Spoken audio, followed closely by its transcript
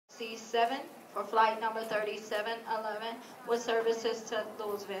C7 for flight number 3711 with services to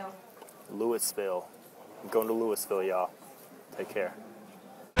Louisville. Louisville. I'm going to Louisville, y'all. Take care.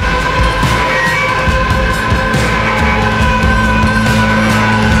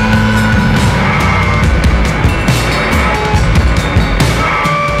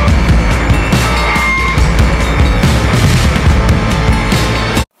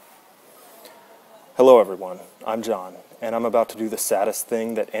 Hello everyone, I'm John, and I'm about to do the saddest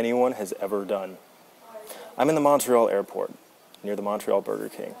thing that anyone has ever done. I'm in the Montreal airport, near the Montreal Burger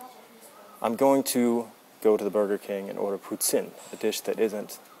King. I'm going to go to the Burger King and order poutine, a dish that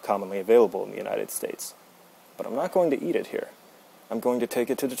isn't commonly available in the United States. But I'm not going to eat it here. I'm going to take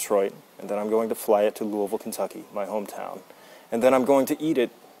it to Detroit, and then I'm going to fly it to Louisville, Kentucky, my hometown. And then I'm going to eat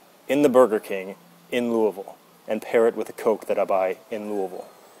it in the Burger King in Louisville, and pair it with a Coke that I buy in Louisville.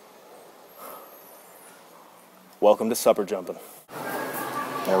 Welcome to Supperjumpin.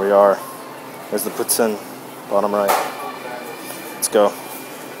 There we are. There's the poutine, bottom right. Let's go.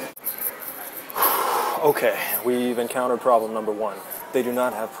 Okay, we've encountered problem number one. They do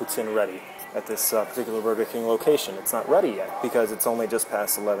not have poutine ready at this particular Burger King location. It's not ready yet because it's only just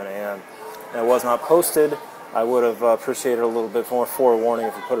past 11 a.m. And it was not posted. I would have appreciated a little bit more forewarning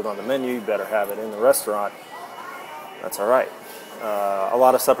if you put it on the menu. You better have it in the restaurant. That's all right. A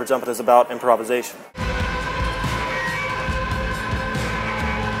lot of Supperjumpin is about improvisation.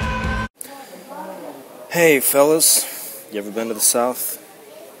 Hey fellas, you ever been to the South?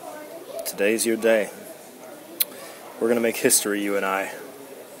 Today's your day. We're gonna make history, you and I.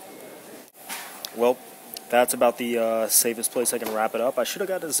 Well, that's about the safest place I can wrap it up. I should have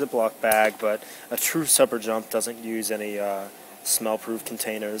got a Ziploc bag, but a true Supperjump doesn't use any smell-proof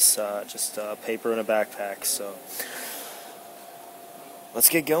containers, just paper and a backpack, so let's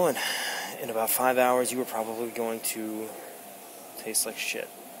get going. In about 5 hours, you are probably going to taste like shit.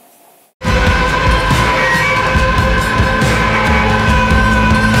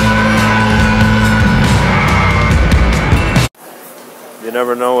 You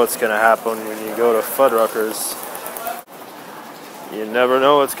never know what's going to happen when you go to Fuddruckers. You never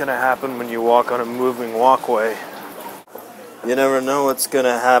know what's going to happen when you walk on a moving walkway. You never know what's going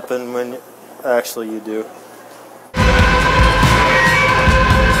to happen when... Actually, you do.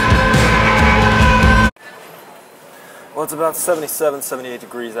 Well, it's about 77, 78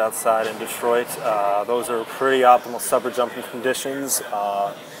 degrees outside in Detroit. Those are pretty optimal Supperjumpin conditions.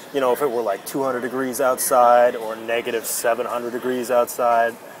 You know, if it were like 200 degrees outside or negative 700 degrees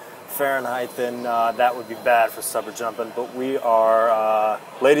outside Fahrenheit, then that would be bad for Supperjumpin. But we are,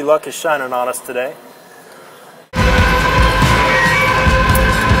 Lady Luck is shining on us today.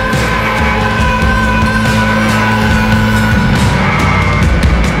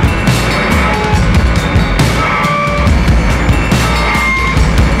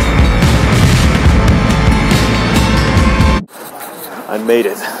 I made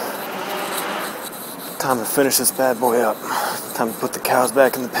it. Time to finish this bad boy up. Time to put the cows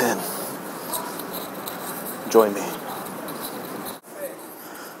back in the pen. Join me.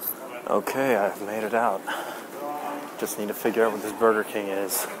 Okay, I've made it out. Just need to figure out what this Burger King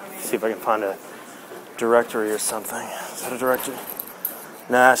is. See if I can find a directory or something. Is that a directory?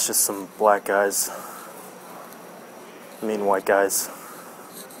 Nah, it's just some black guys. I mean white guys.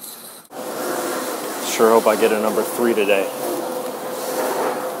 Sure hope I get a number 3 today.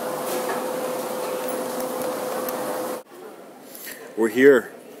 We're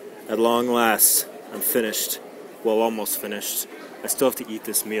here, at long last. I'm finished. Well, almost finished. I still have to eat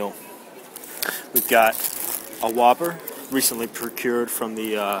this meal. We've got a Whopper, recently procured from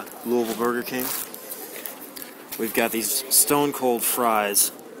the Louisville Burger King. We've got these stone cold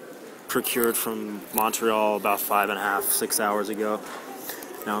fries, procured from Montreal about 5.5, 6 hours ago.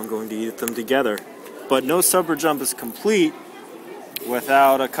 Now I'm going to eat them together. But no Supperjump is complete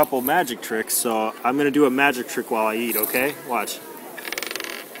without a couple magic tricks, so I'm going to do a magic trick while I eat, okay? Watch.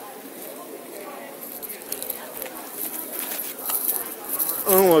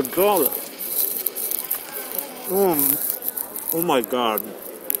 Oh my god. Oh my god.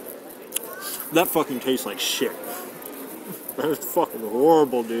 That fucking tastes like shit. That is fucking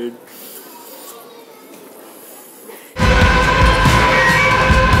horrible, dude.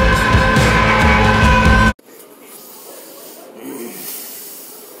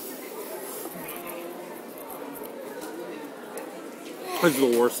 This is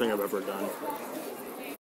the worst thing I've ever done.